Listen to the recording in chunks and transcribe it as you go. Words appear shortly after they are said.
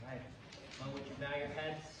bow your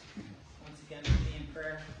heads once again with me in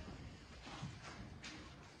prayer.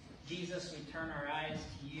 Jesus, we turn our eyes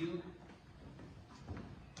to you.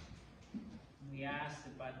 We ask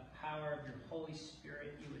that by the power of your Holy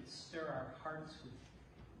Spirit, you would stir our hearts with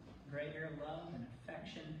greater love and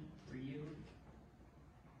affection for you.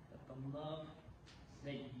 That the love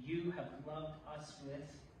that you have loved us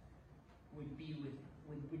with would be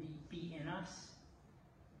in us,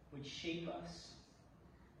 would shape us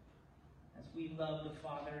as we love the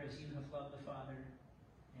Father, as you have loved the Father,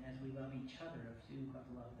 and as we love each other as you have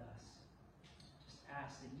loved us. Just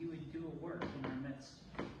ask that you would do a work in our midst,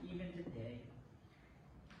 even today,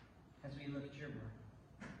 as we look at your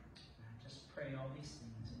word. Just pray all these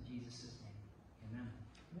things in Jesus' name. Amen.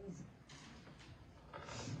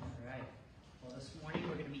 All right. Well, this morning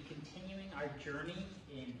we're going to be continuing our journey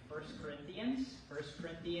in 1 Corinthians. 1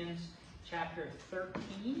 Corinthians chapter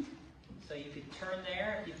 13. So you could turn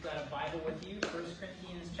there if you've got a Bible with you. 1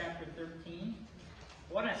 Corinthians chapter 13.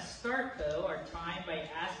 I want to start, though, our time by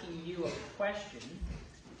asking you a question.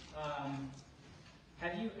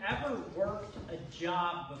 Have you ever worked a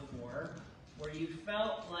job before where you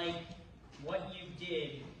felt like what you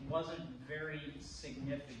did wasn't very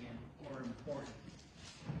significant or important?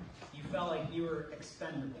 You felt like you were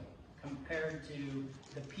expendable compared to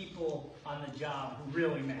the people on the job who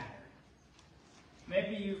really matter.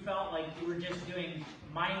 Maybe you felt like you were just doing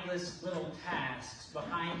mindless little tasks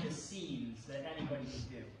behind the scenes that anybody could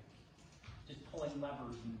do. Just pulling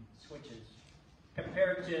levers and switches.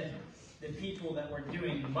 Compared to the people that were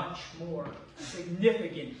doing much more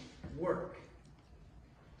significant work.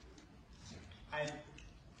 I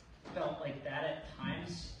felt like that at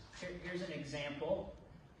times. Here's an example.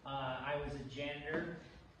 I was a janitor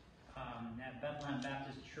at Bethlehem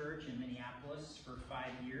Baptist Church in Minneapolis for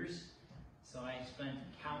 5 years. So I spent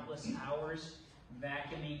countless hours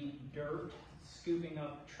vacuuming dirt, scooping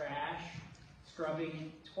up trash,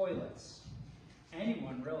 scrubbing toilets.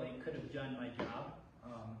 Anyone really could have done my job.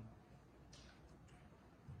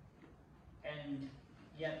 And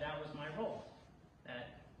yet that was my role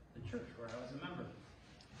at the church where I was a member.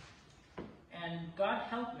 And God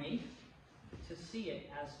helped me to see it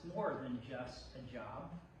as more than just a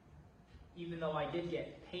job. Even though I did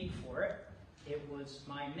get paid for it, it was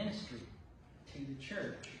my ministry to the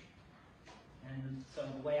church. And so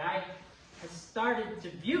the way I started to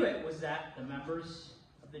view it was that the members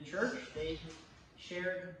of the church, they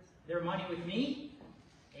shared their money with me,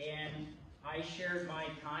 and I shared my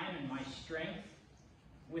time and my strength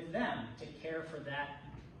with them to care for that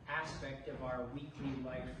aspect of our weekly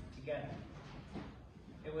life together.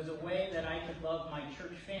 It was a way that I could love my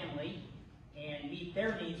church family and meet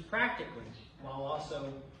their needs practically, while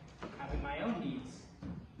also having my own needs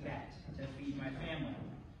met to feed my family.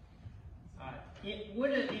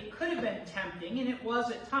 It could have been tempting, and it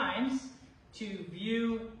was at times, to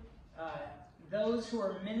view those who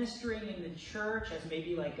are ministering in the church as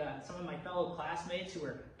maybe like some of my fellow classmates who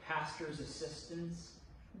are pastor's assistants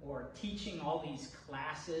or teaching all these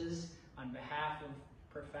classes on behalf of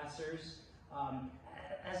professors,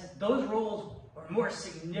 as those roles are more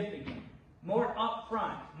significant, more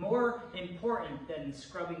upfront, more important than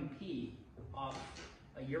scrubbing pee off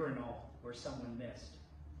a urinal where someone missed,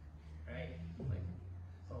 right? Like,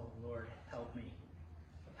 oh Lord, help me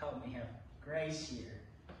have grace here.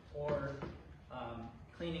 Or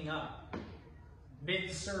cleaning up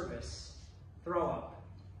mid-service throw up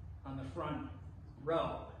on the front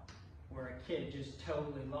row where a kid just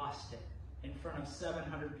totally lost it in front of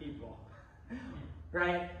 700 people,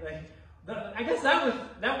 right? Like, I guess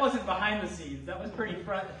that wasn't behind the scenes. That was pretty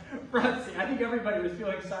front scene. I think everybody was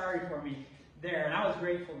feeling sorry for me there, and I was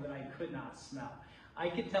grateful that I could not smell.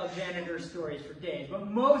 I could tell janitor stories for days, but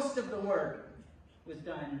most of the work was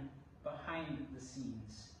done behind the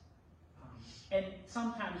scenes. And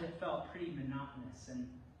sometimes it felt pretty monotonous and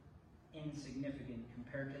insignificant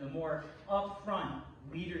compared to the more upfront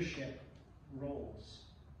leadership roles.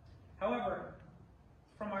 However,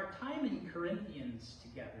 from our time in Corinthians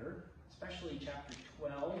together, especially chapter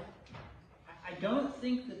 12, I don't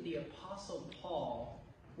think that the Apostle Paul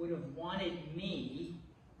would have wanted me,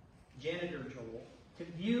 Janitor Joel, to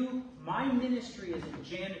view my ministry as a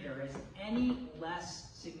janitor as any less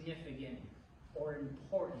significant or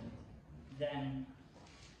important than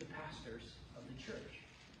the pastors of the church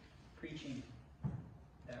preaching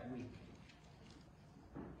that week.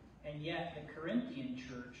 And yet the Corinthian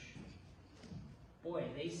church, boy,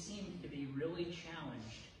 they seemed to be really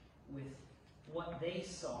challenged with what they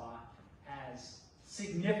saw as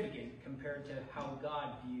significant compared to how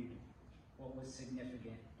God viewed what was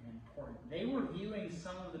significant and important. They were viewing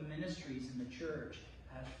some of the ministries in the church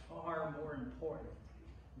as far far more important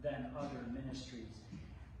than other ministries.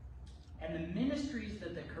 And the ministries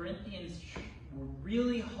that the Corinthians were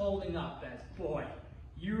really holding up as, boy,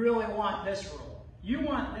 you really want this role, you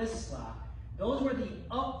want this slot. Those were the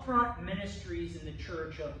upfront ministries in the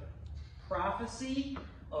church of prophecy,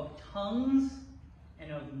 of tongues,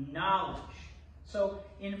 and of knowledge. So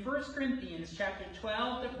in 1 Corinthians chapter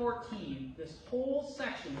 12 to 14, this whole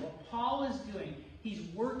section, what Paul is doing, he's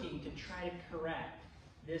working to try to correct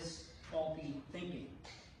this faulty thinking.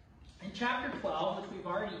 In chapter 12, which we've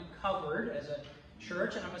already covered as a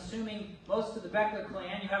church, and I'm assuming most of the Beckler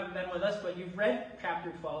clan, you haven't been with us, but you've read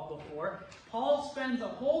chapter 12 before, Paul spends the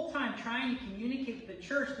whole time trying to communicate to the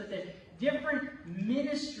church that the different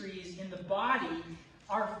ministries in the body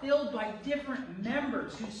are filled by different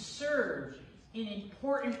members who serve in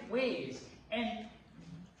important ways. And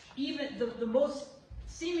even the most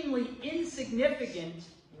seemingly insignificant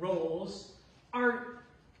roles are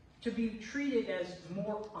to be treated as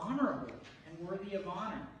more honorable and worthy of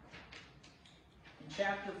honor. In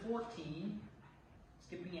chapter 14,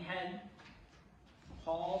 skipping ahead,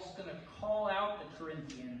 Paul's going to call out the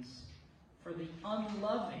Corinthians for the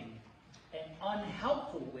unloving and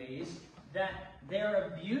unhelpful ways that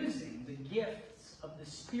they're abusing the gifts of the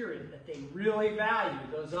Spirit that they really value.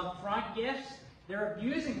 Those upfront gifts, they're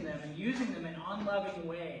abusing them and using them in unloving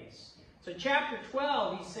ways. So chapter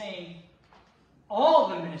 12, he's saying, all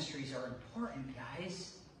the ministries are important,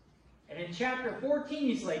 guys. And in chapter 14,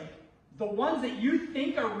 he's like, the ones that you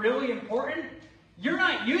think are really important, you're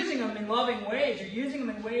not using them in loving ways. You're using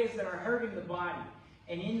them in ways that are hurting the body.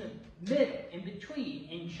 And in the middle, in between,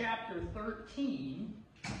 in chapter 13,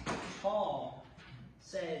 Paul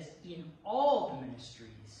says, in all the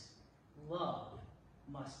ministries, love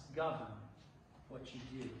must govern what you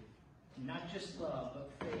do. Not just love,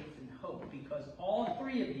 but faith and hope. Because all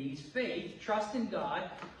three of these, faith, trust in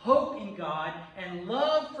God, hope in God, and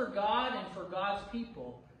love for God and for God's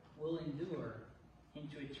people, will endure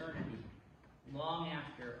into eternity, long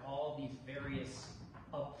after all these various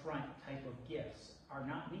upfront type of gifts are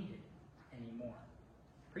not needed anymore.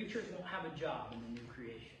 Preachers won't have a job in the new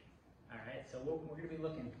creation. All right, so we're going to be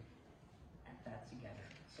looking at that together.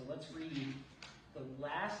 So let's read the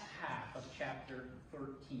last half of chapter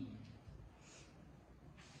 13.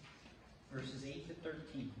 Verses 8 to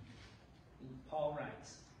 13. Paul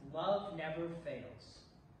writes, love never fails.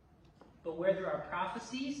 But where there are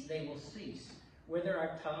prophecies, they will cease. Where there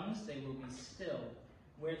are tongues, they will be stilled.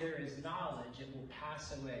 Where there is knowledge, it will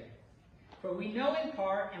pass away. For we know in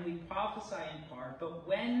part, and we prophesy in part, but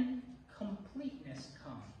when completeness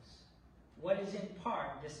comes, what is in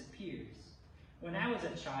part disappears. When I was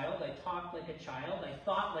a child, I talked like a child, I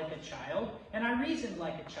thought like a child, and I reasoned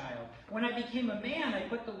like a child. When I became a man, I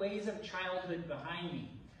put the ways of childhood behind me.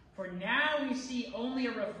 For now we see only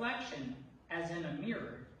a reflection as in a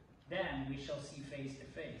mirror. Then we shall see face to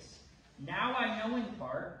face. Now I know in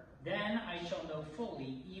part, then I shall know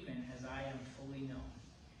fully, even as I am fully known.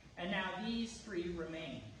 And now these three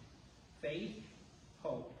remain, faith,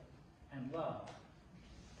 hope, and love.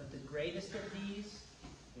 But the greatest of these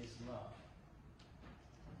is love.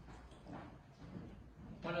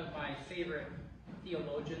 One of my favorite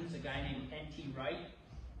theologians, a guy named N.T. Wright,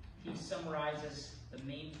 he summarizes the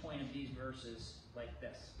main point of these verses like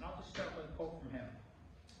this. And I'll just start with a quote from him.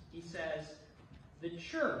 He says, the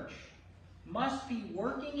church must be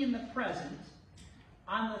working in the present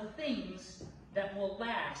on the things that will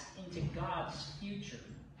last into God's future.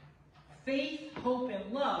 Faith, hope,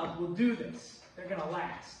 and love will do this. They're going to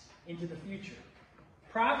last into the future.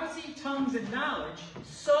 Prophecy, tongues, and knowledge,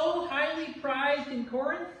 so highly prized in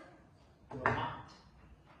Corinth, will not.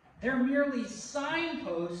 They're merely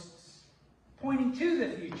signposts pointing to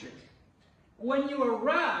the future. When you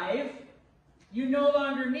arrive, you no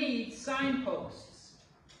longer need signposts.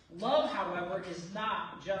 Love, however, is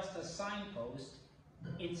not just a signpost.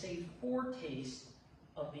 It's a foretaste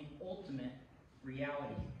of the ultimate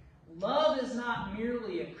reality. Love is not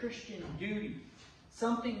merely a Christian duty,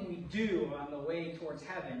 something we do on the way towards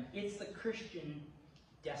heaven. It's the Christian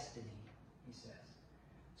destiny, he says.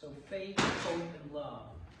 So faith, hope, and love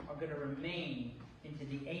are going to remain into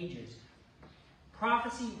the ages.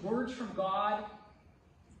 Prophecy, words from God,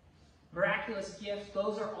 miraculous gifts,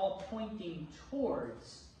 those are all pointing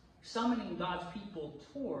towards, summoning God's people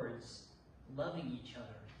towards loving each other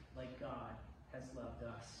like God has loved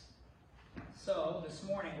us. So this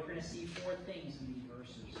morning we're going to see four things in these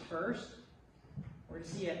verses. First, we're going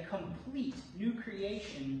to see a complete new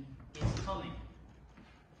creation is coming.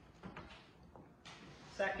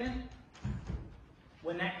 Second,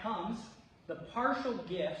 when that comes, the partial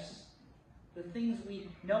gifts, the things we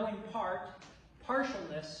know in part,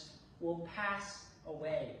 partialness will pass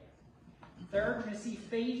away. Third, we're going to see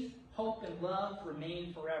faith, hope, and love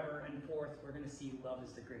remain forever. And fourth, we're going to see love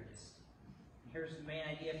is the greatest. And here's the main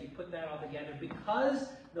idea if you put that all together. Because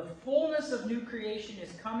the fullness of new creation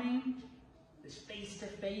is coming, this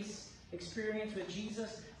face-to-face experience with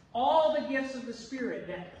Jesus, all the gifts of the Spirit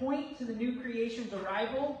that point to the new creation's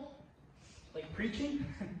arrival, like preaching,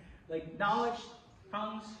 like knowledge,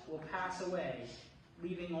 tongues, will pass away,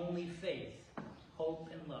 leaving only faith, hope,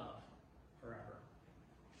 and love forever.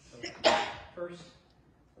 So first,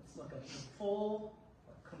 let's look at the full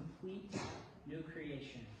or complete new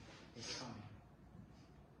creation is coming.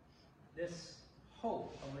 This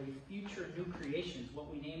hope of a future new creation is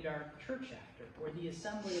what we named our church after, or the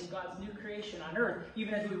assembly of God's new creation on earth,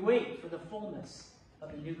 even as we wait for the fullness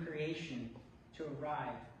of the new creation to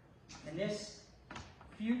arrive. And this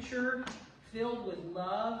future filled with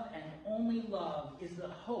love and only love is the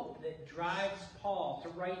hope that drives Paul to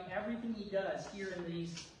write everything he does here in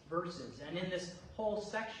these verses and in this whole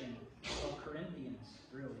section of Corinthians,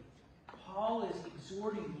 really. Paul is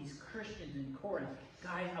exhorting these Christians in Corinth,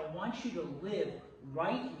 guys, I want you to live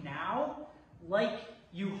right now like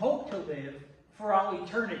you hope to live for all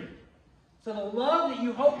eternity. So the love that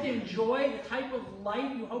you hope to enjoy, the type of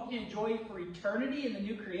life you hope to enjoy for eternity in the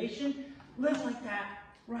new creation, live like that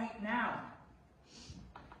right now.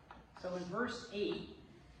 So in verse 8,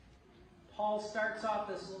 Paul starts off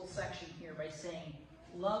this little section here by saying,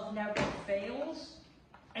 love never fails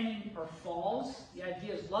or falls. The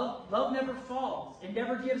idea is love never falls. It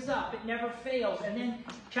never gives up. It never fails. And then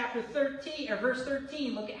verse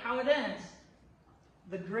 13, look at how it ends.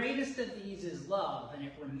 The greatest of these is love, and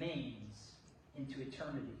it remains into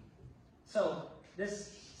eternity. So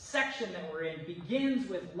this section that we're in begins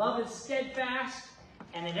with love is steadfast,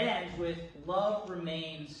 and it ends with love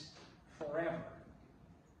remains forever.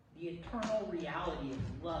 The eternal reality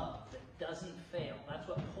of love that doesn't fail. That's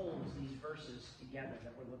what holds these verses together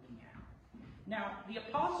that we're looking at. Now, the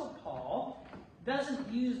Apostle Paul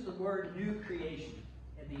doesn't use the word new creation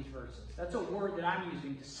in these verses. That's a word that I'm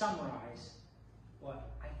using to summarize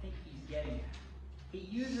what I think he's getting at. He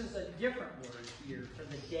uses a different word here for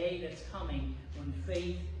the day that's coming when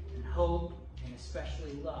faith and hope and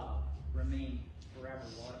especially love remain forever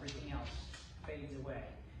while everything else fades away.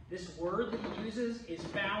 This word that he uses is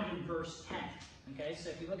found in verse 10. Okay, so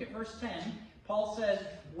if you look at verse 10, Paul says,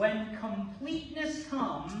 when completeness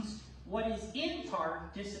comes, what is in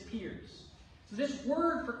part disappears. So this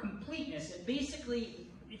word for completeness,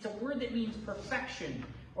 it's a word that means perfection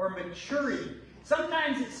or maturity.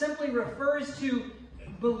 Sometimes it simply refers to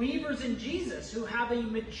believers in Jesus who have a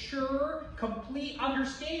mature, complete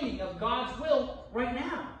understanding of God's will right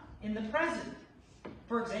now, in the present.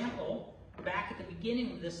 For example, back at the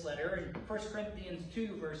beginning of this letter, in 1 Corinthians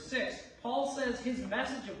 2, verse 6, Paul says his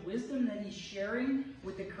message of wisdom that he's sharing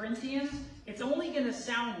with the Corinthians, it's only going to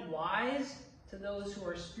sound wise to those who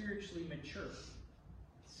are spiritually mature.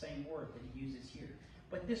 Same word that he uses here.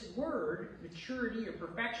 But this word, maturity or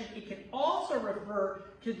perfection, it can also refer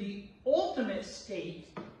to the ultimate state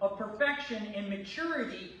of perfection and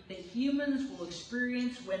maturity that humans will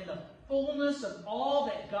experience when the fullness of all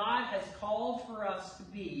that God has called for us to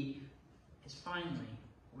be is finally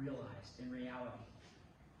realized in reality.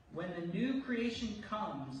 When the new creation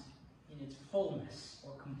comes in its fullness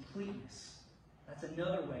or completeness, that's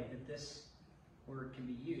another way that this word can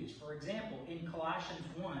be used. For example, in Colossians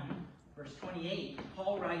 1, verse 28,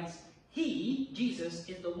 Paul writes, He, Jesus,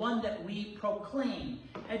 is the one that we proclaim,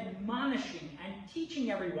 admonishing and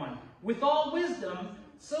teaching everyone with all wisdom,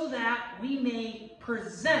 so that we may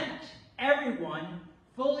present everyone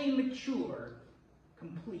fully mature,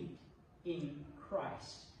 complete in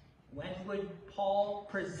Christ. When would Paul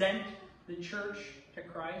present the church to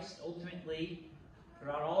Christ? Ultimately,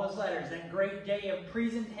 throughout all his letters, that great day of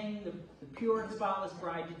presenting the pure and spotless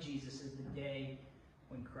bride to Jesus is the day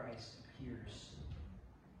when Christ appears.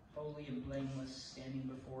 Holy and blameless, standing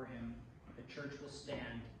before him, the church will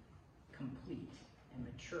stand complete and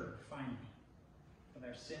mature, finally, with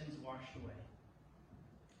our sins washed away.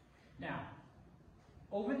 Now,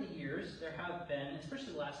 over the years, there have been,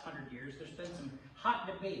 especially the last 100 years, there's been some hot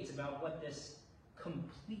debates about what this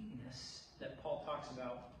completeness that Paul talks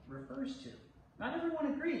about refers to. Not everyone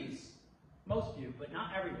agrees. Most do, but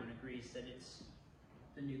not everyone agrees that it's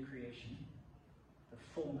the new creation, the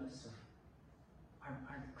fullness of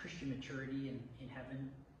our Christian maturity in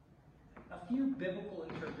heaven. A few biblical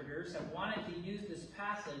interpreters have wanted to use this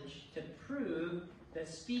passage to prove that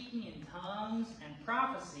speaking in tongues and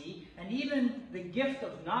prophecy, and even the gift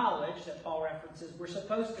of knowledge that Paul references, were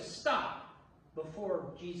supposed to stop before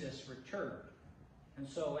Jesus returned. And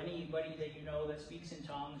so anybody that you know that speaks in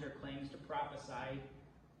tongues or claims to prophesy,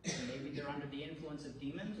 maybe they're under the influence of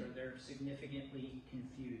demons or they're significantly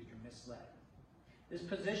confused or misled. This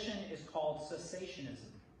position is called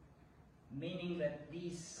cessationism, meaning that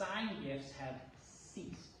these sign gifts have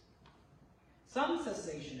ceased. Some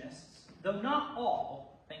cessationists, though not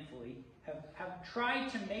all, thankfully, have tried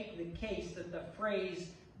to make the case that the phrase,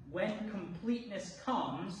 when completeness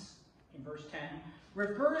comes, in verse 10,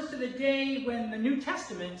 refers to the day when the New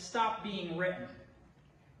Testament stopped being written.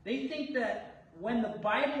 They think that when the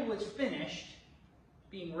Bible was finished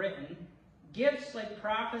being written, gifts like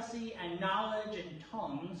prophecy and knowledge and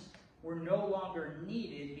tongues were no longer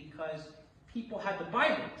needed because people had the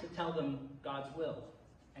Bible to tell them God's will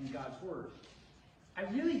and God's word. I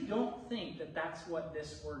really don't think that that's what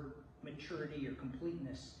this word maturity or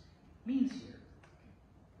completeness means here.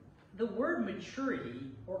 The word maturity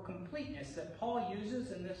or completeness that Paul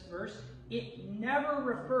uses in this verse, it never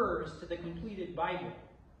refers to the completed Bible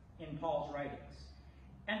in Paul's writings.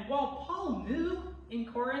 And while Paul knew in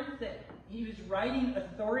Corinth that he was writing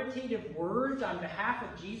authoritative words on behalf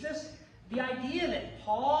of Jesus, the idea that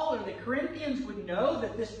Paul or the Corinthians would know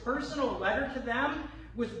that this personal letter to them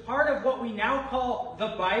was part of what we now call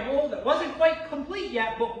the Bible, that wasn't quite complete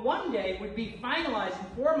yet, but one day would be finalized and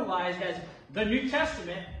formalized as the New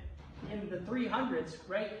Testament in the 300s,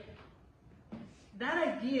 right? That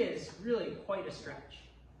idea is really quite a stretch.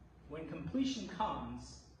 When completion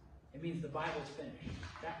comes, it means the Bible's finished.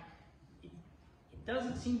 It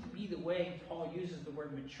doesn't seem to be the way Paul uses the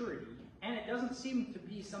word maturity, and it doesn't seem to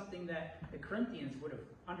be something that the Corinthians would have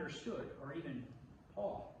understood, or even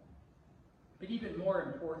Paul. But even more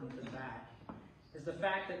important than that is the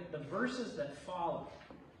fact that in the verses that follow,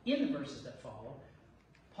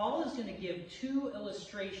 Paul is going to give two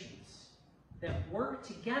illustrations that work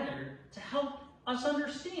together to help us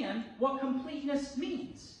understand what completeness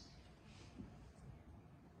means.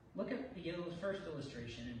 Look at the first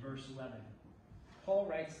illustration in verse 11. Paul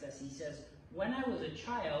writes this. He says, "When I was a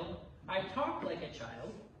child, I talked like a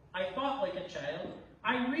child, I thought like a child,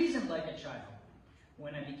 I reasoned like a child.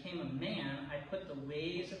 When I became a man, I put the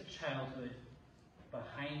ways of childhood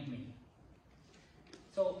behind me."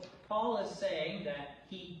 So Paul is saying that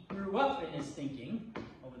he grew up in his thinking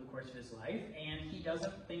over the course of his life, and he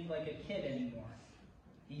doesn't think like a kid anymore.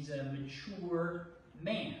 He's a mature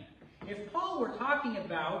man. If Paul were talking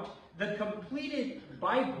about the completed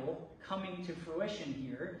Bible coming to fruition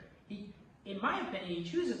here, in my opinion, he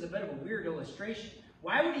chooses a bit of a weird illustration.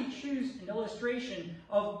 Why would he choose an illustration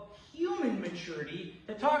of human maturity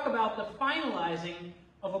to talk about the finalizing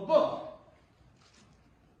of a book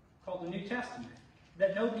called the New Testament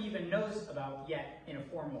that nobody even knows about yet in a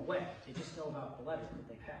formal way? They just know about the letter that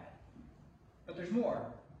they've had. But there's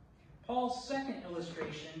more. Paul's second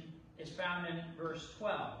illustration is found in verse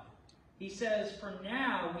 12. He says, "For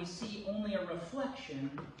now we see only a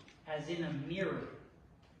reflection as in a mirror."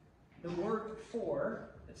 The word "for"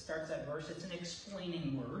 that starts that verse, it's an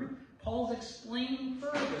explaining word. Paul's explaining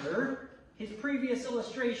further his previous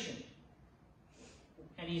illustration.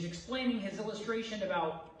 And he's explaining his illustration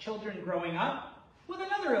about children growing up with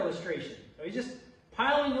another illustration. So he's just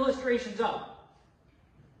piling illustrations up.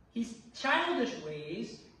 He's childish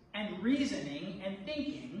ways and reasoning and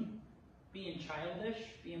thinking, being childish,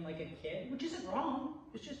 being like a kid, which isn't wrong.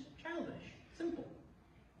 It's just childish, simple.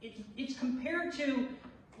 It's compared to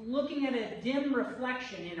looking at a dim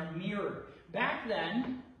reflection in a mirror. Back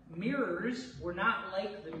then, mirrors were not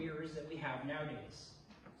like the mirrors that we have nowadays.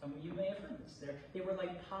 Some of you may have heard this. They were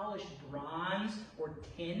like polished bronze or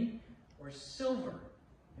tin or silver,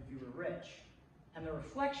 if you were rich. And the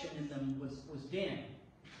reflection in them was dim.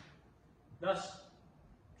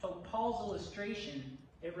 So Paul's illustration,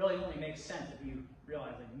 it really only makes sense if you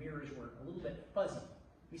realize that mirrors were a little bit fuzzy.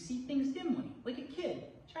 We see things dimly, like a kid,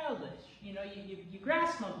 childish. You know, you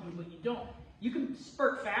grasp something, but you don't. You can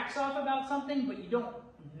spurt facts off about something, but you don't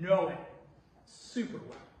know it super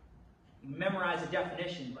well. You memorize a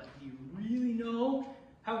definition, but do you really know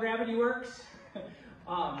how gravity works?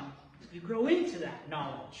 You grow into that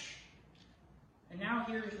knowledge. And now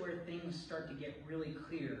here's where things start to get really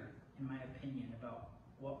clear, in my opinion, about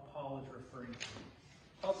what Paul is referring to.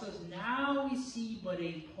 Paul says, "Now we see but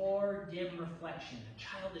a poor, dim reflection, a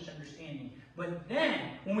childish understanding. But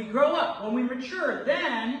then, when we grow up, when we mature,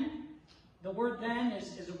 then," the word "then"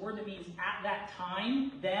 is a word that means at that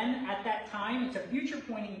time. Then, at that time, it's a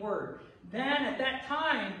future-pointing word. "Then, at that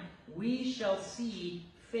time, we shall see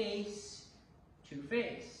face to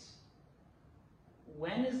face."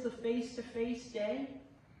 When is the face-to-face day?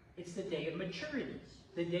 It's the day of maturity,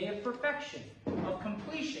 the day of perfection, of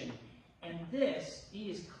completion. And this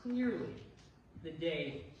is clearly the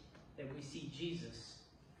day that we see Jesus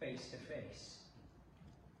face to face.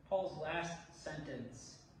 Paul's last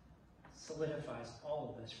sentence solidifies all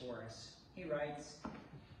of this for us. He writes,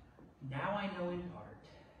 "Now I know in part,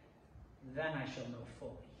 then I shall know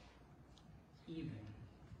fully, even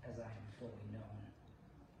as I am fully known."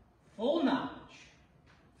 Full knowledge,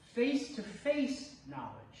 face-to-face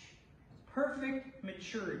knowledge, perfect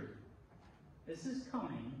maturity. This is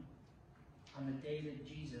coming on the day that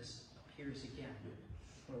Jesus appears again,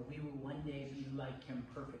 where we will one day be like him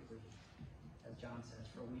perfectly, as John says,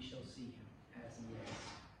 for we shall see him as he is.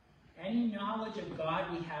 Any knowledge of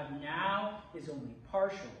God we have now is only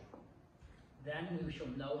partial. Then we shall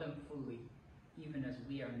know him fully, even as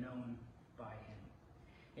we are known by him.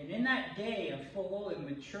 And in that day of full and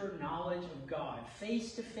mature knowledge of God,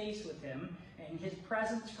 face to face with him and his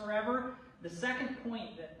presence forever, the second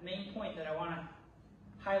point, the main point that I want to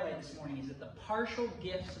highlight this morning is that the partial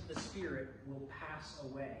gifts of the Spirit will pass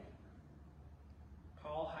away.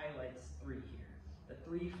 Paul highlights three here, the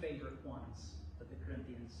three favorite ones that the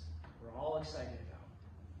Corinthians were all excited about: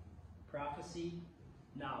 prophecy,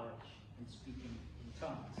 knowledge, and speaking in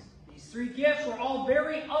tongues. These three gifts were all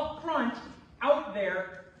very upfront, out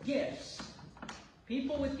there gifts.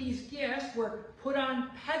 People with these gifts were put on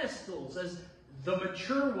pedestals as the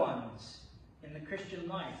mature ones in the Christian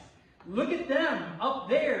life. Look at them up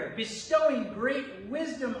there, bestowing great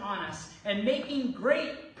wisdom on us and making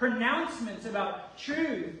great pronouncements about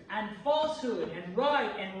truth and falsehood and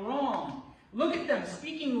right and wrong. Look at them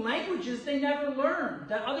speaking languages they never learned,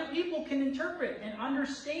 that other people can interpret and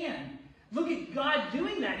understand. Look at God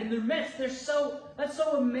doing that in their midst. That's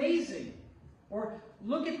so amazing. Or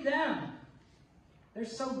look at them. They're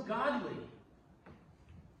so godly.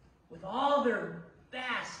 With all their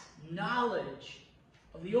vast knowledge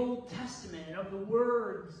of the Old Testament and of the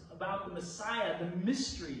words about the Messiah, the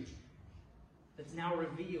mystery that's now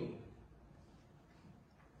revealed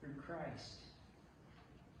through Christ.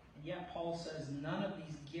 And yet Paul says none of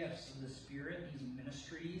these gifts of the Spirit, these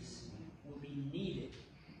ministries, will be needed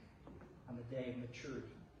on the day of maturity,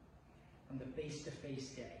 on the face-to-face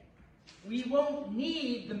day. We won't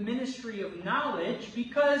need the ministry of knowledge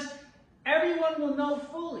because everyone will know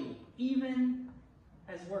fully, even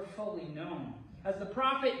as we're fully known. As the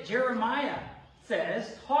prophet Jeremiah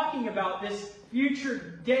says, talking about this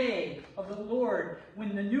future day of the Lord,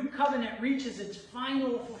 when the new covenant reaches its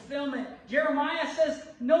final fulfillment, Jeremiah says,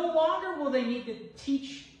 no longer will they need to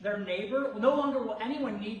teach their neighbor, no longer will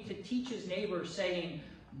anyone need to teach his neighbor saying,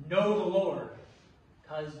 know the Lord.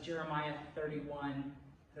 Because Jeremiah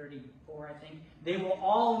 34, I think, they will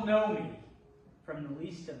all know me, from the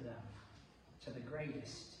least of them to the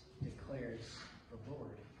greatest, declares the Lord.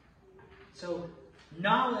 So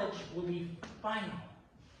knowledge will be final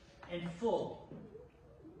and full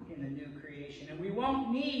in the new creation. And we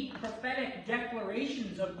won't need prophetic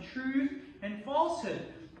declarations of truth and falsehood.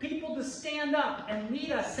 People to stand up and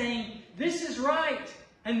lead us saying, this is right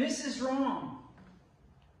and this is wrong.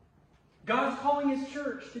 God's calling his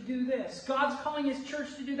church to do this. God's calling his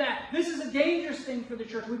church to do that. This is a dangerous thing for the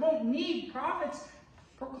church. We won't need prophets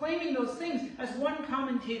proclaiming those things. As one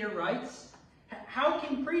commentator writes, how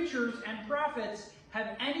can preachers and prophets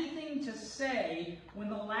have anything to say when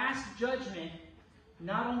the last judgment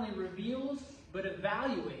not only reveals, but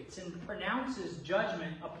evaluates and pronounces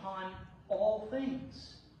judgment upon all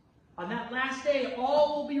things? On that last day,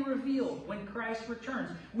 all will be revealed when Christ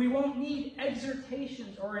returns. We won't need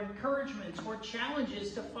exhortations or encouragements or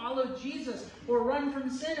challenges to follow Jesus or run from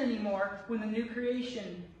sin anymore when the new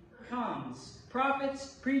creation comes.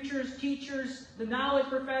 Prophets, preachers, teachers, the knowledge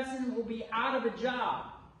profession will be out of a job.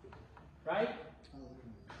 Right?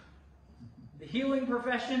 The healing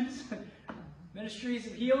professions, ministries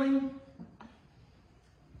of healing.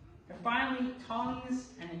 And finally, tongues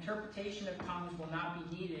and interpretation of tongues will not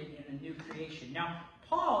be needed in the new creation. Now,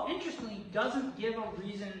 Paul, interestingly, doesn't give a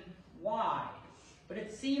reason why. But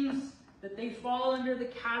it seems that they fall under the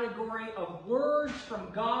category of words from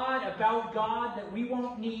God about God that we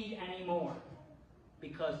won't need anymore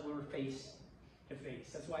because we're face to face.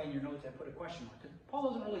 That's why in your notes I put a question mark. Because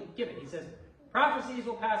Paul doesn't really give it. He says, prophecies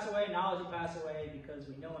will pass away, knowledge will pass away because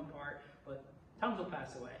we know in part, but tongues will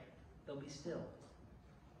pass away. They'll be still.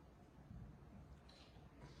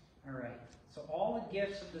 All right. So all the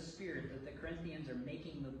gifts of the Spirit that the Corinthians are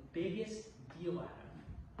making the biggest deal out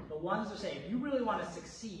of, the ones who say, if you really want to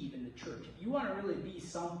succeed in the church, if you want to really be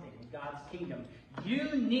something in God's kingdom,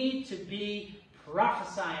 you need to be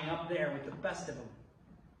prophesying up there with the best of them.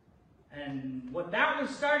 And what that was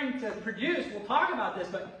starting to produce, we'll talk about this,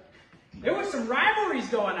 but there was some rivalries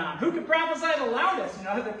going on. Who could prophesy the loudest? You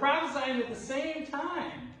know, they're prophesying at the same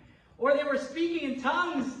time. Or they were speaking in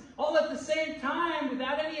tongues all at the same time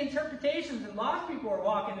without any interpretations. And a lot of people were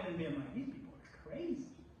walking in and being like, these people are crazy.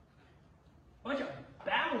 A bunch of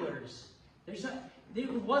babblers.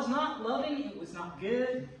 It was not loving. It was not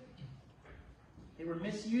good. They were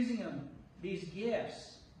misusing them, these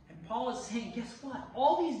gifts. And Paul is saying, guess what?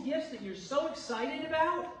 All these gifts that you're so excited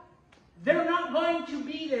about, they're not going to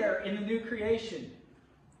be there in the new creation.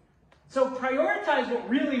 So prioritize what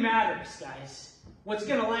really matters, guys. What's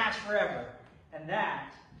going to last forever. And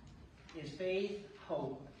that is faith,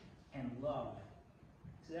 hope, and love.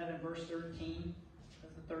 See that in verse 13?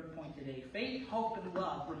 That's the third point today. Faith, hope, and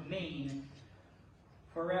love remain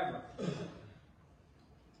forever.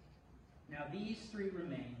 Now these three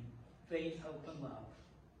remain. Faith, hope, and love.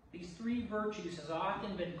 These three virtues has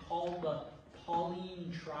often been called the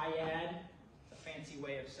Pauline triad. It's a fancy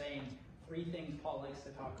way of saying three things Paul likes to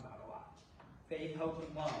talk about a lot. Faith, hope,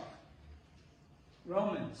 and love.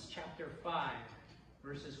 Romans chapter 5,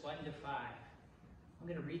 verses 1 to 5. I'm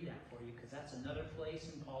going to read that for you because that's another place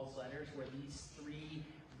in Paul's letters where these three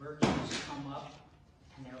virtues come up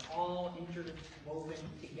and they're all interwoven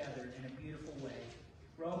together in a beautiful way.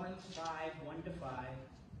 Romans 5, 1 to 5.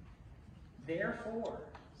 Therefore,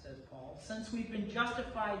 says Paul, since we've been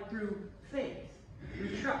justified through faith,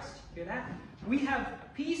 through trust, hear that? We have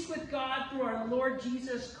peace with God through our Lord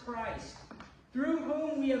Jesus Christ, through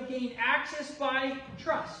whom we have gained access by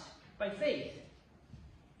trust, by faith,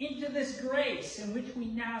 into this grace in which we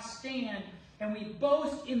now stand, and we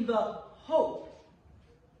boast in the hope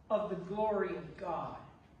of the glory of God.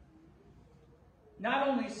 Not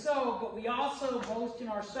only so, but we also boast in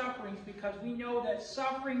our sufferings, because we know that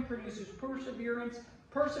suffering produces perseverance,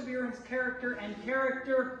 perseverance, character, and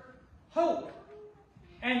character, hope.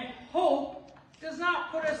 And hope does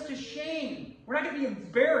not put us to shame. We're not going to be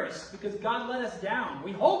embarrassed because God let us down.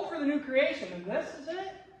 We hope for the new creation, and this is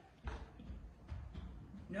it.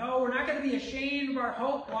 No, we're not going to be ashamed of our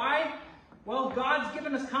hope. Why? Well, God's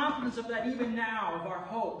given us confidence of that even now, of our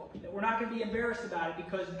hope. That we're not going to be embarrassed about it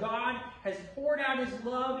because God has poured out His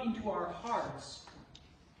love into our hearts.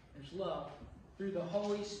 There's love through the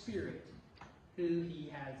Holy Spirit who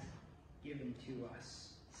He has given to us.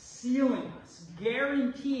 Sealing us,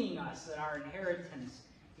 guaranteeing us that our inheritance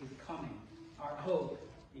is coming. Our hope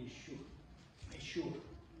is sure.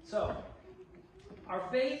 So, our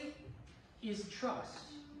faith is trust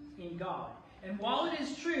in God. And while it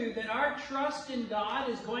is true that our trust in God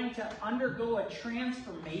is going to undergo a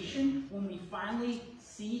transformation when we finally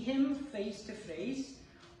see Him face to face,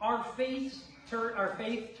 our faith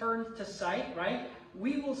turns to sight, right?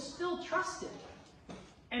 We will still trust Him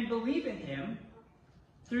and believe in Him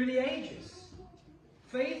through the ages.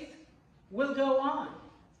 Faith will go on.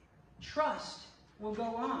 Trust will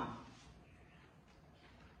go on.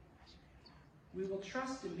 We will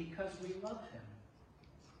trust Him because we love Him.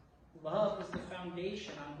 Love is the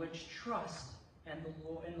foundation on which trust and the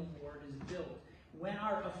Lord is built. When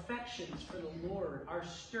our affections for the Lord are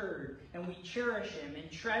stirred and we cherish Him and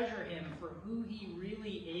treasure Him for who He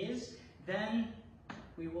really is, then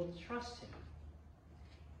we will trust Him.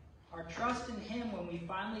 Our trust in Him when we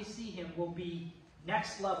finally see Him will be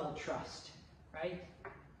next level trust, right?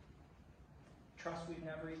 Trust we've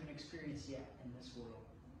never even experienced yet in this world.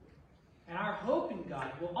 And our hope in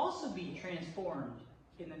God will also be transformed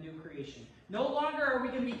in the new creation. No longer are we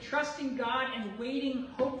going to be trusting God and waiting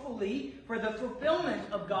hopefully for the fulfillment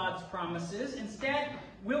of God's promises. Instead,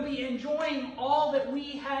 we'll be enjoying all that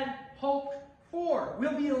we had hoped for.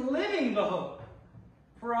 We'll be living the hope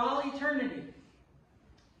for all eternity.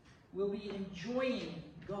 We'll be enjoying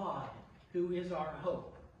God, who is our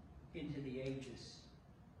hope, into the ages.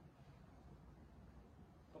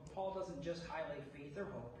 But Paul doesn't just highlight faith or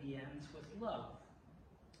hope. He ends with love.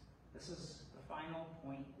 This is the final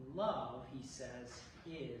point. Love, he says,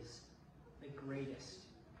 is the greatest.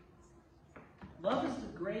 Love is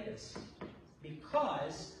the greatest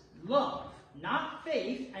because love, not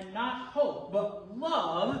faith and not hope, but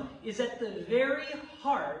love is at the very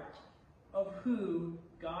heart of who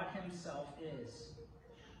God Himself is.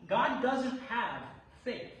 God doesn't have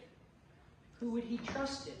faith. Who would He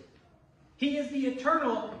trust in? He is the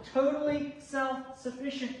eternal, totally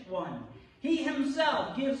self-sufficient one. He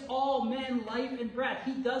Himself gives all men life and breath.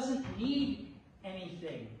 He doesn't need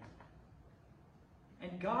anything.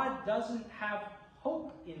 And God doesn't have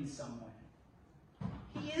hope in someone.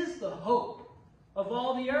 He is the hope of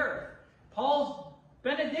all the earth. Paul's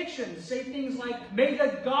benedictions say things like, "May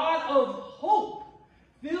the God of hope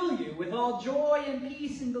fill you with all joy and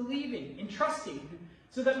peace in believing, in trusting,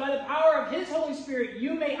 so that by the power of His Holy Spirit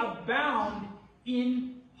you may abound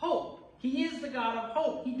in hope." He is the God of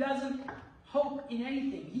hope. He doesn't hope in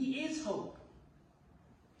anything. He is hope.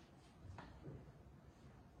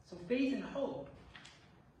 So faith and hope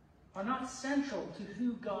are not central to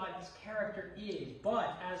who God's character is,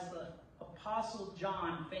 but as the Apostle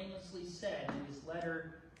John famously said in his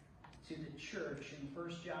letter to the church in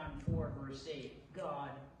 1 John 4, verse 8, God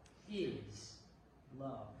is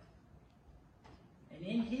love. And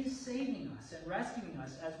in his saving us and rescuing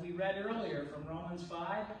us, as we read earlier from Romans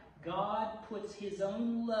 5, God puts his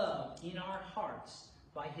own love in our hearts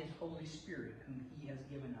by his Holy Spirit, whom he has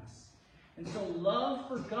given us. And so love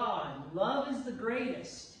for God, love is the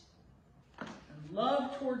greatest. And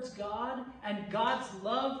love towards God, and God's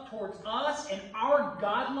love towards us, and our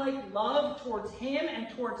godlike love towards him and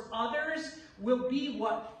towards others will be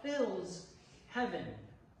what fills heaven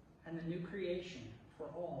and the new creation for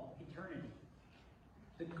all eternity.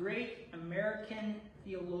 The great American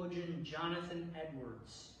theologian Jonathan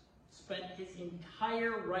Edwards spent his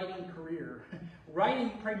entire writing career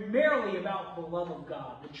writing primarily about the love of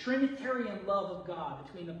God, the Trinitarian love of God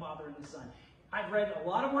between the Father and the Son. I've read a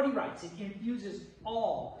lot of what he writes. It infuses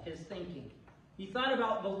all his thinking. He thought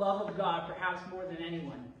about the love of God perhaps more than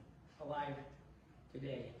anyone alive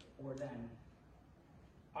today or then.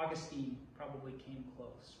 Augustine probably came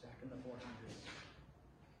close back in the 400s.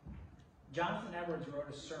 Jonathan Edwards wrote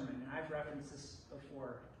a sermon, and I've referenced this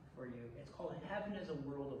before for you. It's called Heaven is a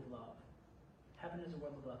World of Love. Heaven is a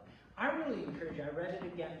World of Love. I really encourage you. I read it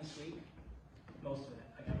again this week. Most of it.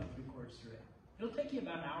 I got about 3/4 through it. It'll take you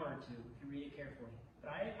about an hour or two if you read it carefully.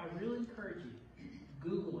 But I really encourage you.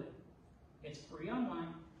 Google it. It's free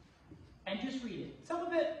online. And just read it. Some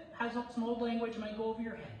of it has some old language that might go over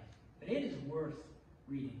your head. But it is worth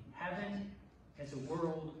reading. Heaven is a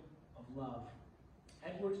world of love.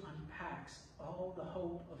 Edwards unpacks all the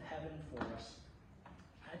hope of heaven for us.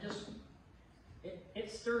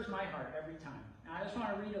 It stirs my heart every time. Now, I just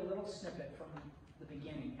want to read a little snippet from the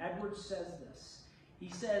beginning. Edwards says this. He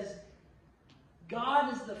says,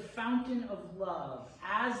 God is the fountain of love,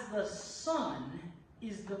 as the sun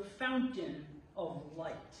is the fountain of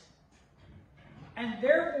light. And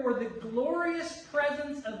therefore the glorious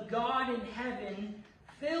presence of God in heaven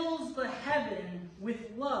fills the heaven with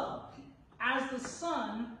love, as the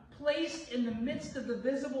sun, placed in the midst of the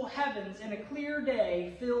visible heavens in a clear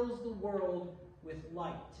day, fills the world with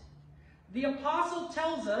light. The apostle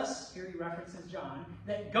tells us, here he references John,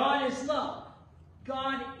 that God is love.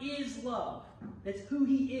 God is love. That's who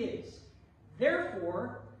he is.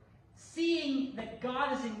 Therefore, seeing that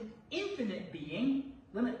God is an infinite being,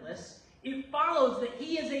 limitless, it follows that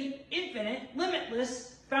he is an infinite,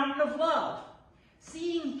 limitless fountain of love.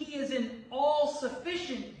 Seeing he is an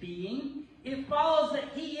all-sufficient being, it follows that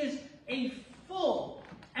he is a full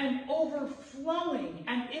and overflowing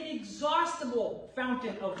and inexhaustible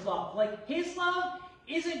fountain of love. Like his love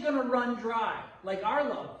isn't going to run dry like our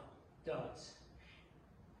love does.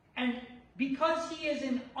 And because he is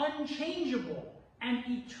an unchangeable and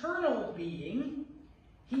eternal being,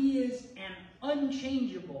 he is an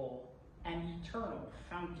unchangeable and eternal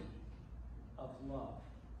fountain of love.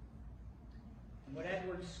 And what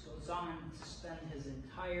Edwards goes on to spend his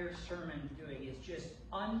entire sermon doing is just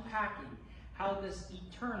unpacking how this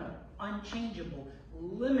eternal, unchangeable,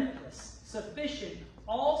 limitless, sufficient,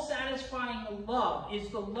 all-satisfying love is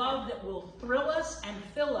the love that will thrill us and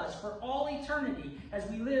fill us for all eternity as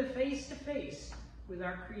we live face to face with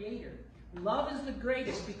our Creator. Love is the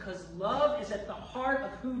greatest because love is at the heart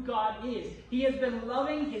of who God is. He has been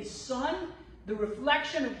loving his Son, the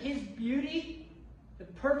reflection of his beauty, the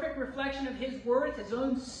perfect reflection of his worth, his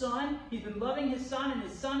own Son. He's been loving his Son, and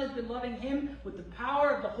his Son has been loving him with the power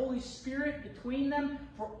of the Holy Spirit between them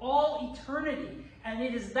for all eternity. And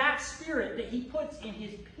it is that Spirit that he puts in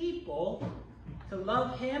his people to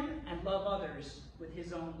love him and love others with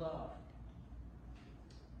his own love.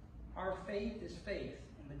 Our faith is faith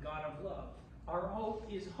in the God of love. Our hope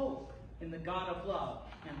is hope in the God of love.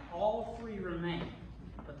 And all three remain,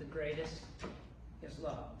 but the greatest is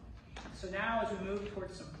love. So now as we move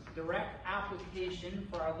towards some direct application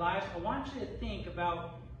for our lives, I want you to think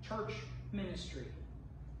about church ministry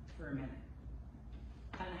for a minute.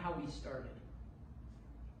 Kind of how we started.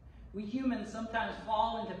 We humans sometimes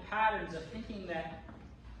fall into patterns of thinking that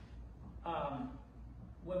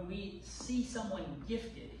when we see someone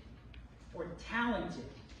gifted or talented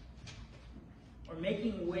or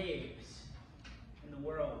making waves in the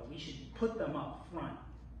world, we should put them up front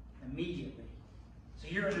immediately. So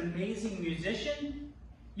you're an amazing musician?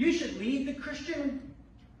 You should lead the Christian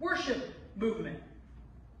worship movement.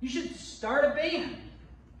 You should start a band.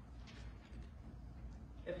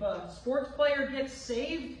 If a sports player gets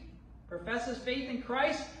saved, professes faith in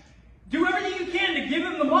Christ, do everything you can to give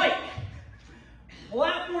him the mic.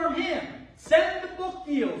 platform him. Send the book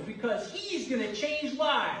deals because he's going to change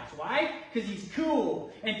lives. Why? Because he's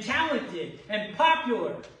cool and talented and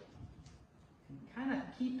popular. And kind of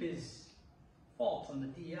keep his faults on the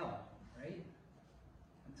DL, right?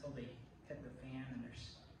 Until they hit the fan and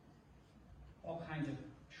there's all kinds of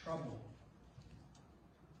trouble.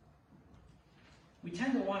 We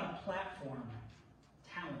tend to want to platform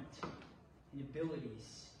talent and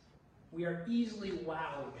abilities. We are easily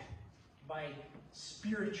wowed by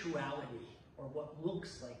spirituality, or what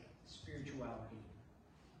looks like spirituality.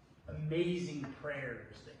 Amazing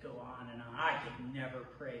prayers that go on and on. I could never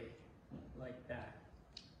pray like that.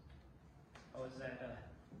 I was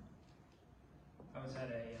at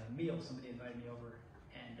a meal. Somebody invited me over,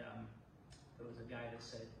 and there was a guy that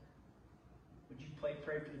said, "Would you pray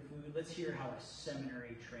for the food? Let's hear how a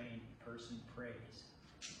seminary-trained person prays."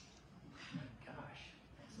 Oh my gosh,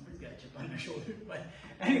 somebody's got a chip on their shoulder. But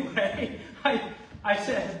anyway, I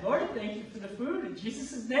said, "Lord, thank you for the food in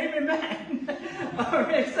Jesus' name, amen."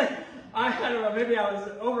 It's like, I don't know, maybe I was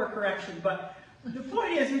an overcorrection, but the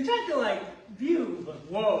point is, we tend to view,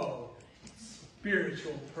 whoa,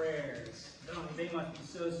 spiritual prayers. Oh, they must be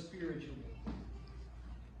so spiritual.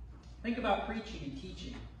 Think about preaching and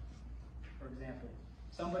teaching, for example.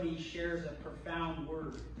 Somebody shares a profound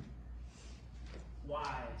word,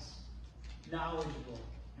 wise, knowledgeable,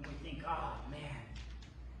 and we think, oh man,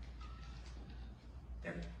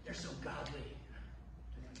 they're so godly.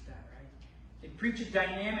 Like that, right? They preach a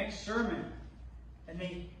dynamic sermon, and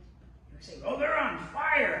they say, oh, they're on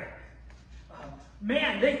fire.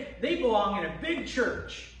 Man, they belong in a big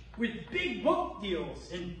church with big book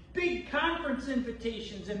deals and big conference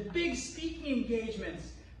invitations and big speaking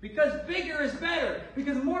engagements, because bigger is better,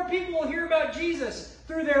 because more people will hear about Jesus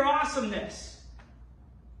through their awesomeness.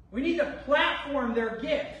 We need to platform their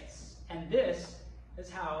gifts, and this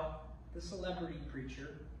is how the celebrity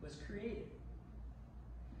preacher was created.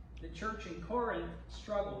 The church in Corinth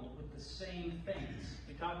struggled with the same things.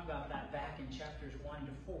 We talked about that back in chapters 1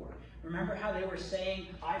 to 4. Remember how they were saying,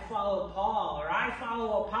 I follow Paul, or I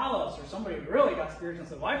follow Apollos, or somebody really got spiritual and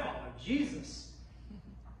said, well, I follow Jesus.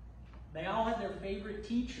 They all had their favorite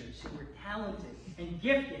teachers who were talented and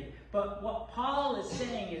gifted. But what Paul is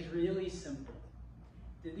saying is really simple.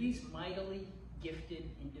 Do these mightily gifted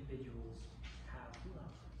individuals have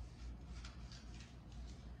love?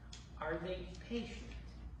 Are they patient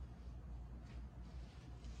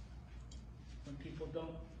when people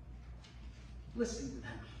don't listen to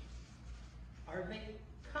them? Are they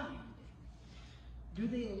kind? Do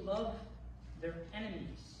they love their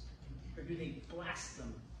enemies, or do they blast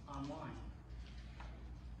them online?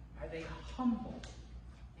 Are they humble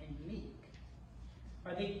and meek?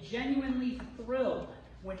 Are they genuinely thrilled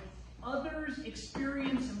when others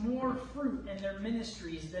experience more fruit in their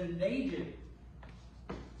ministries than they do?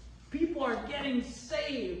 People are getting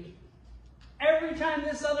saved every time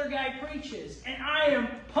this other guy preaches, and I am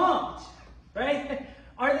pumped, right?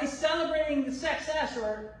 Are they celebrating the success,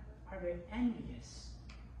 or are they envious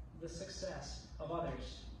of the success of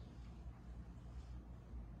others?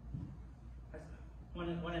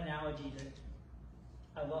 One analogy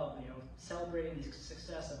that I love, celebrating the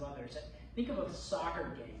success of others. Think of a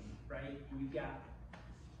soccer game, right? And you've got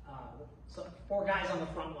 4 guys on the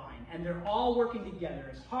front line, and they're all working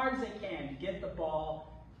together as hard as they can to get the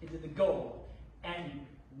ball into the goal. And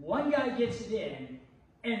one guy gets it in,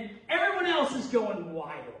 and everyone else is going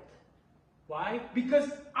wild. Why? Because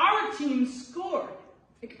our team scored.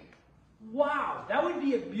 Wow, that would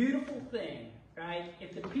be a beautiful thing, right?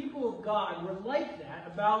 If the people of God were like that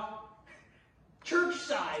about church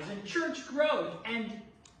size and church growth and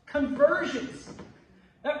conversions.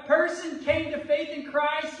 That person came to faith in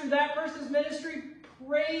Christ through that person's ministry.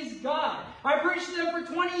 Praise God. I preached to them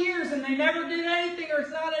for 20 years and they never did anything or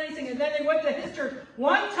thought anything. And then they went to his church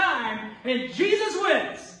one time and Jesus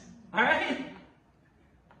wins. All right?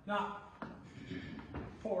 Not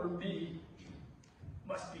poor me.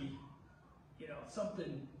 Must be,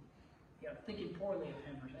 something, thinking poorly of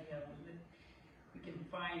him. Or we can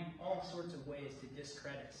find all sorts of ways to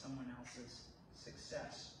discredit someone else's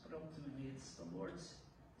success. But ultimately, it's the Lord's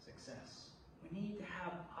success. We need to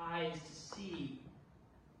have eyes to see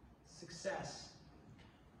success,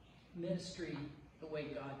 ministry, the way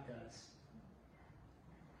God does.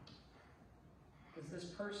 Does this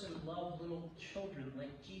person love little children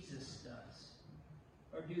like Jesus does?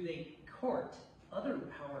 Or do they court other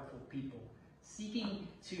powerful people, seeking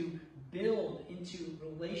to build into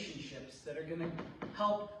relationships that are going to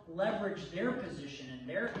help leverage their position and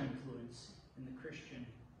their influence in the Christian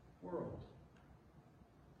world?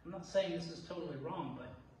 I'm not saying this is totally wrong, but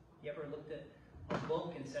you ever looked at a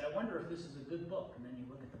book and said, I wonder if this is a good book. And then you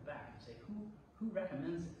look at the back and say, who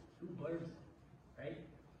recommends it? Who blurbs it? Right?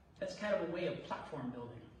 That's kind of a way of platform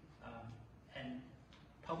building. And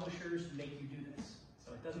publishers make you do this.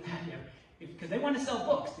 So it doesn't have you, because they want to sell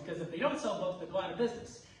books, because if they don't sell books, they'll go out of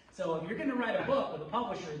business. So if you're going to write a book with a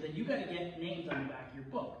publisher, then you got to get names on the back of your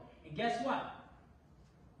book. And guess what?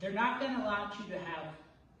 They're not going to allow you to have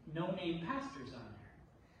no-name pastors on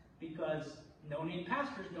there, because no-name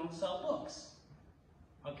pastors don't sell books.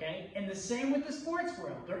 Okay? And the same with the sports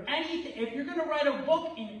world. Or anything. If you're going to write a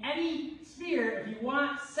book in any sphere, if you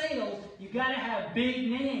want sales, you got to have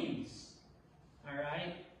big names. All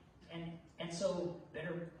right? And so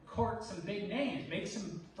better court some big names. Make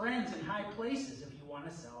some friends in high places if you want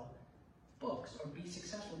to sell books or be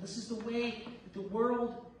successful. This is the way that the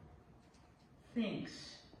world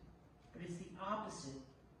thinks. But it's the opposite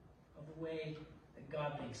of the way that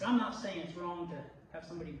God thinks. I'm not saying it's wrong to have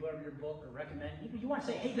somebody blurb your book or recommend. You want to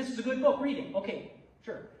say, hey, this is a good book, read it. Okay,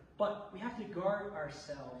 sure. But we have to guard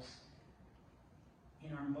ourselves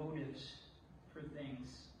in our motives for things.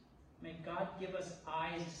 May God give us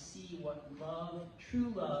eyes to see what love,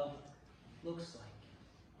 true love, looks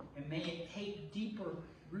like. And may it take deeper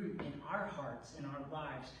root in our hearts, in our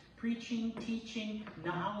lives. Preaching, teaching,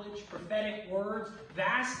 knowledge, prophetic words,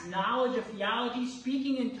 vast knowledge of theology,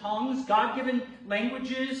 speaking in tongues, God-given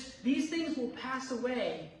languages. These things will pass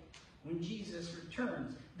away when Jesus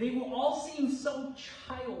returns. They will all seem so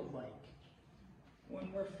childlike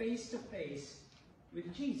when we're face to face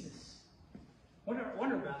with Jesus. Wonder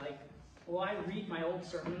about, like, will I read my old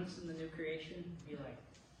sermons in the New Creation and be like,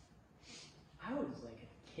 I was like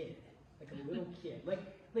a kid, like a little kid. Like,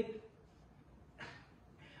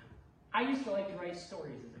 I used to like to write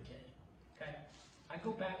stories as a kid. Okay? I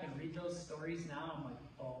go back and read those stories now, I'm like,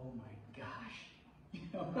 oh my gosh. You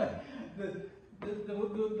know,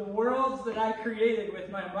 the worlds that I created with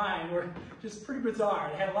my mind were just pretty bizarre.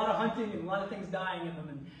 They had a lot of hunting and a lot of things dying in them.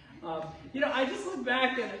 And, you know, I just look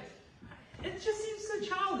back and it just seems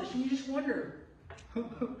so childish, and you just wonder,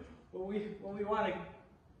 will we want to,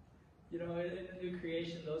 you know, in the New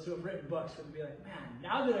Creation, those who have written books would be like, man,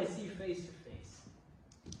 now that I see face to face,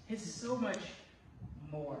 it's so much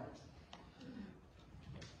more.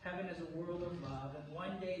 Heaven is a world of love, and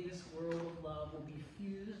one day this world of love will be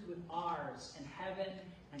fused with ours, and heaven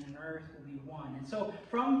and an earth will be one. And so,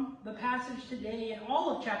 from the passage today and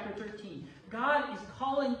all of chapter 13, God is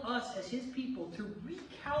calling us as his people to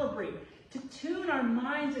recalibrate, to tune our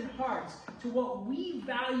minds and hearts to what we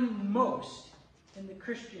value most in the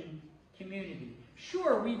Christian community.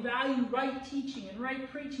 Sure, we value right teaching and right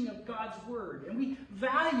preaching of God's word, and we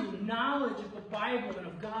value knowledge of the Bible and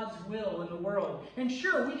of God's will in the world. And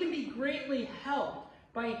sure, we can be greatly helped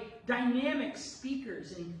by dynamic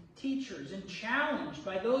speakers and teachers, and challenged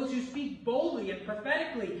by those who speak boldly and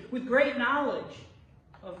prophetically with great knowledge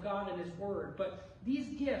of God and his word. But these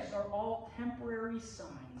gifts are all temporary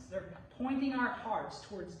signs. They're pointing our hearts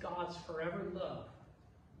towards God's forever love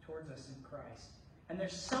towards us in Christ. And they're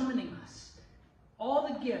summoning us. All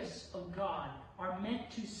the gifts of God are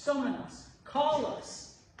meant to summon us, call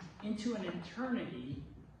us into an eternity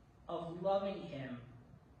of loving him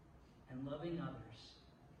and loving others.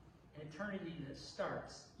 An eternity that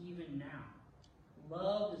starts even now.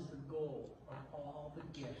 Love is the goal of all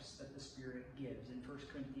the gifts that the Spirit gives in 1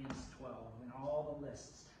 Corinthians 12 and all the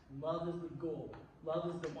lists. Love is the goal.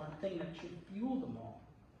 Love is the one thing that should fuel them all.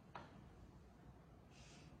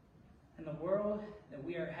 And the world that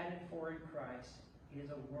we are headed for in Christ is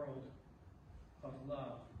a world of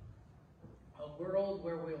love. A world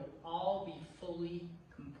where we will all be fully,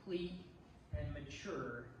 complete, and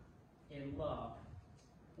mature in love.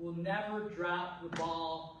 We'll never drop the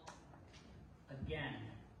ball again.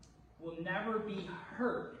 We'll never be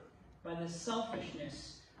hurt by the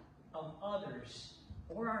selfishness of others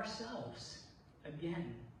or ourselves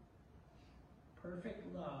again. Perfect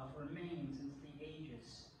love remains into the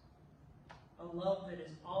ages. A love that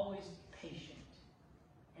is always patient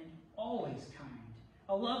and always kind.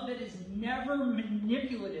 A love that is never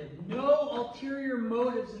manipulative. No ulterior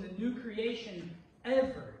motives in the new creation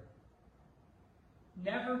ever.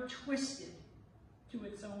 Never twisted to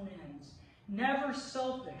its own ends. Never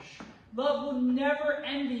selfish. Love will never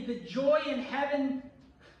envy. The joy in heaven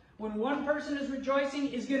when one person is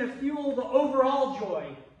rejoicing is going to fuel the overall joy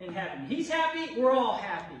in heaven. He's happy, we're all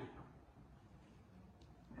happy.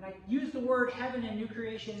 And I use the word heaven and new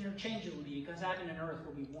creation interchangeably because heaven and earth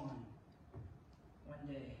will be one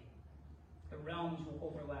day. The realms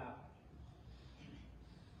will overlap.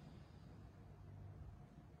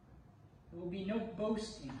 There will be no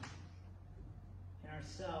boasting in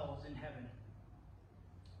ourselves in heaven,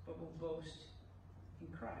 but we'll boast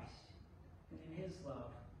in Christ and in his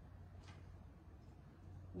love.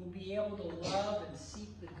 We'll be able to love and seek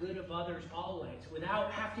the good of others always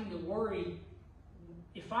without having to worry,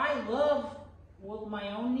 if I love, will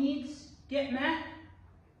my own needs get met?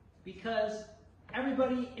 Because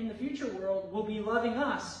everybody in the future world will be loving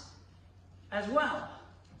us as well.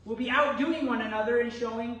 We'll be outdoing one another and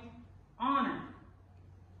showing honor.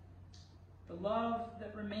 The love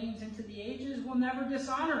that remains into the ages will never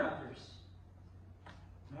dishonor others,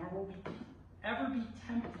 nor will we ever be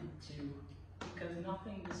tempted to, because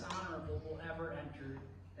nothing dishonorable will ever enter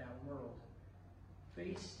that world.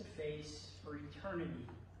 Face to face for eternity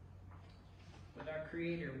with our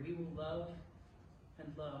Creator, we will love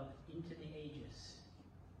and love into the ages.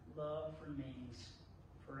 Love remains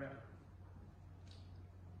forever.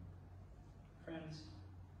 Friends,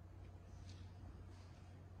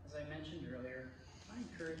 as I mentioned earlier, I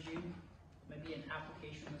encourage you, maybe an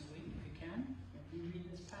application this week if you can. If you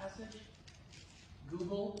read this passage,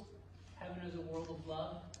 Google Heaven is a World of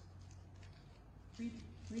Love. Read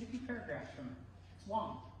a few paragraphs from it. It's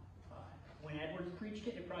long. When Edwards preached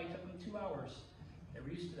it, it probably took him 2 hours. They were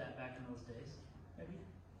used to that back in those days. Maybe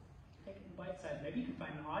take it in bite size. Maybe you can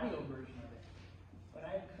find an audio version of it. But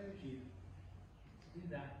I encourage you to do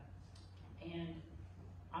that. And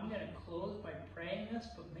I'm going to close by praying this,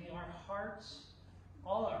 but may our hearts,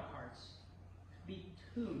 all our hearts, be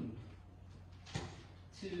tuned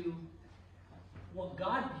to what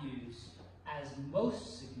God views as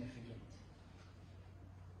most significant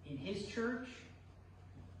in his church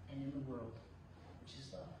and in the world, which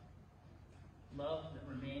is love. Love that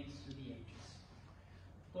remains through the ages.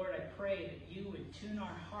 Lord, I pray that you would tune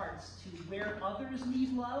our hearts to where others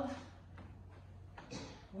need love,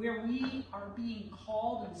 where we are being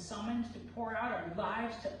called and summoned to pour out our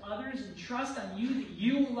lives to others and trust on you that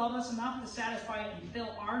you will love us enough to satisfy and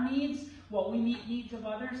fill our needs while we meet needs of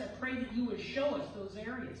others. I pray that you would show us those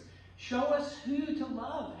areas. Show us who to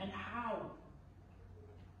love and how.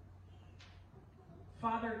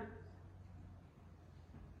 Father,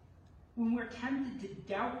 when we're tempted to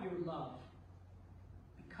doubt your love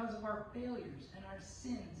because of our failures and our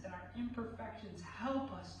sins and our imperfections,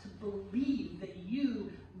 help us to believe that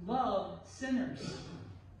you love sinners.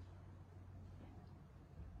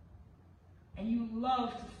 And you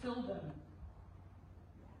love to fill them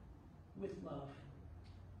with love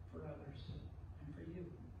for others and for you.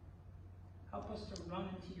 Help us to run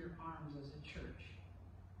into your arms as a church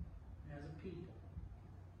and as a people.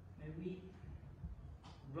 May we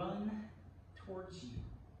run towards you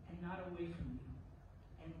and not away from you,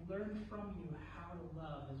 and learn from you how to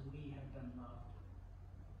love as we have been loved.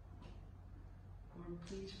 Lord,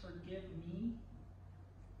 please forgive me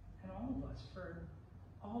and all of us for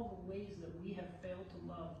all the ways that we have failed to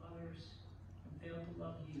love others and failed to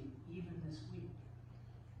love you, even this week.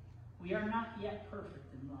 We are not yet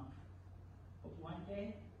perfect in love, but one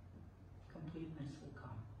day, completeness will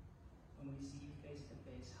come when we see you face to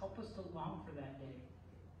face. Help us to long for that day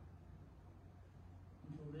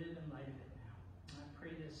and to live in light of it now. And I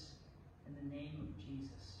pray this in the name of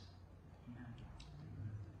Jesus. Amen.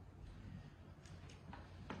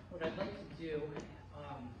 What I'd like to do,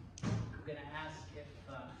 I'm going to ask if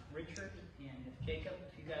Richard and if Jacob,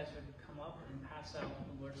 if you guys would come up and pass out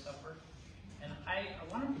the Lord's Supper. And I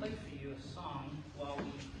want to play for you a song while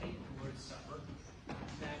we take the Lord's Supper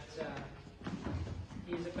that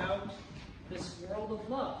is about this world of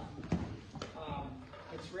love.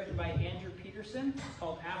 It's written by Andrew Peterson. It's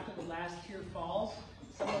called After the Last Tear Falls.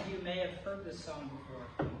 Some of you may have heard this song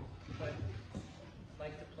before, but I'd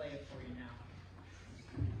like to play it for you now.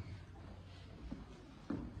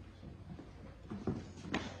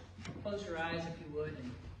 Close your eyes if you would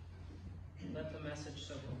and let the message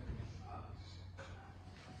soak over you.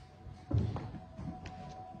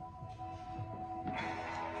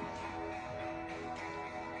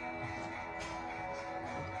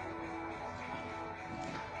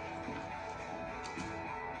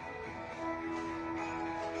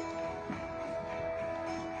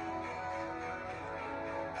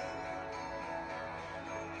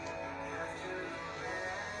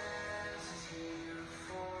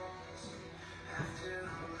 After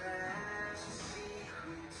the last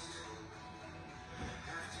secret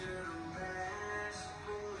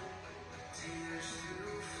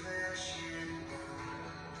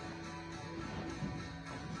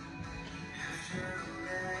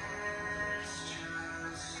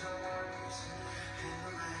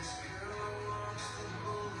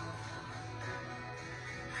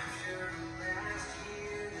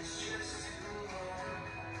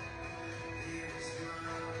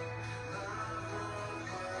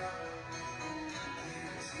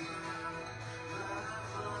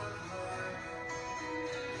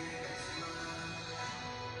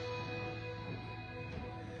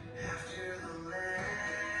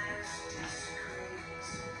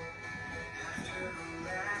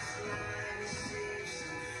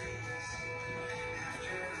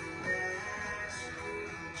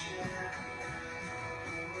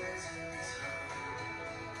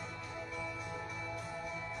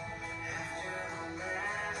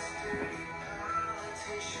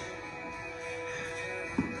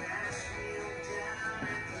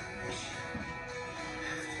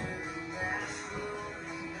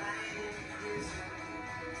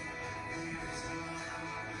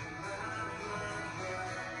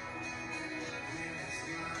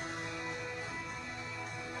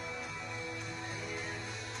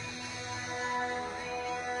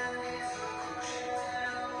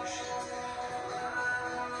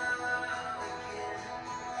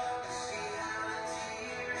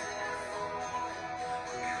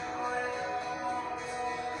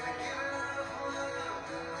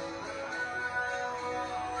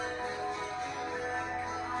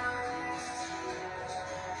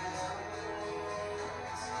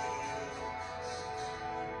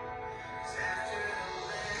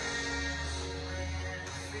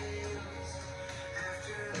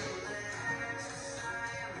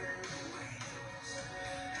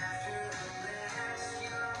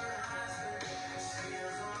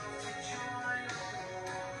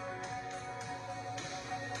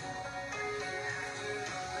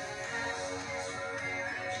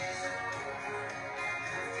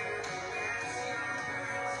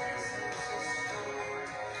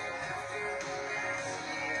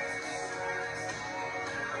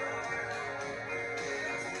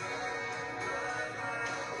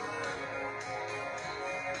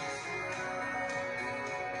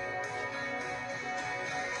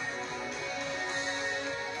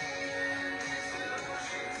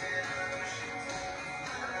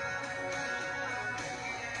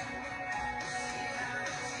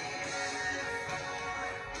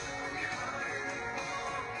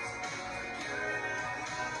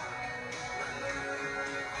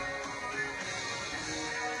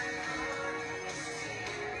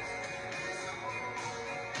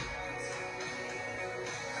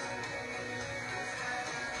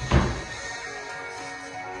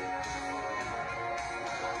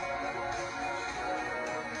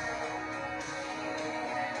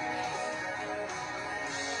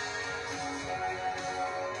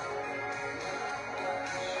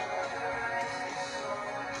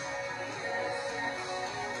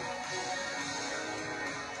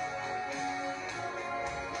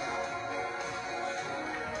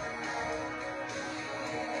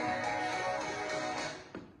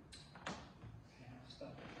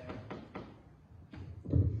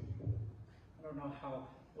don't know how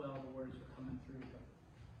well the words are coming through,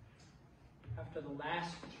 but after the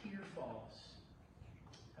last tear falls,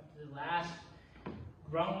 after the last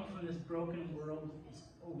groan from this broken world is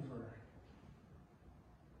over,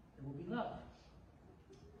 there will be love.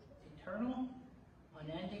 Eternal,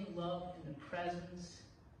 unending love in the presence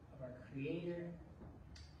of our Creator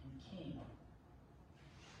and King.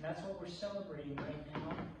 And that's what we're celebrating right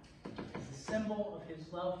now. It's a symbol of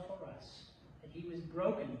his love for us, that he was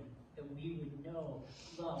broken, that we would know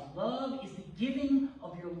love. Love is the giving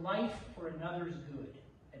of your life for another's good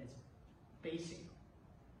at its basic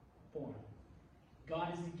form.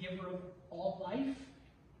 God is the giver of all life,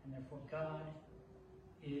 and therefore God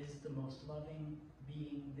is the most loving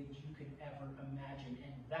being that you could ever imagine.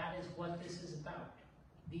 And that is what this is about.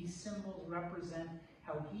 These symbols represent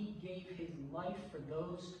how he gave his life for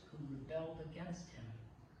those who rebelled against him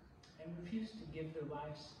and refused to give their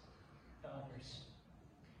lives to others.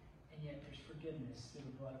 And yet there's forgiveness through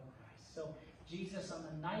the blood of Christ. So Jesus, on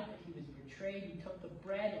the night that he was betrayed, he took the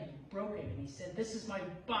bread and he broke it. And he said, "This is my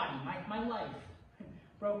body, my life,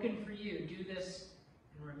 broken for you. Do this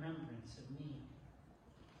in remembrance of me."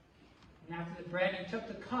 And after the bread, he took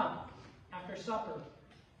the cup after supper.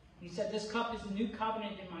 He said, "This cup is the new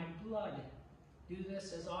covenant in my blood. Do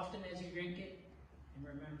this as often as you drink it in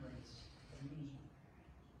remembrance of me."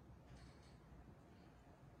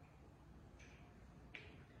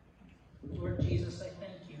 Lord Jesus, I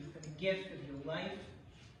thank you for the gift of your life.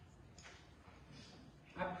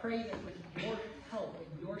 I pray that with your help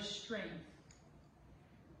and your strength,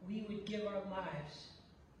 we would give our lives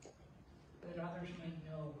that others might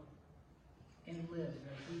know and live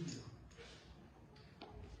as we do.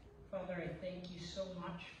 Father, I thank you so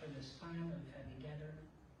much for this time that we've had together.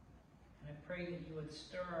 And I pray that you would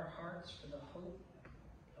stir our hearts for the hope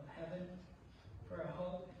of heaven, for the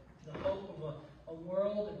hope of a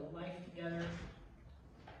world and a life together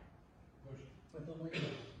with only you.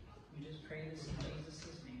 We just pray this in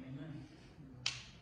Jesus' name.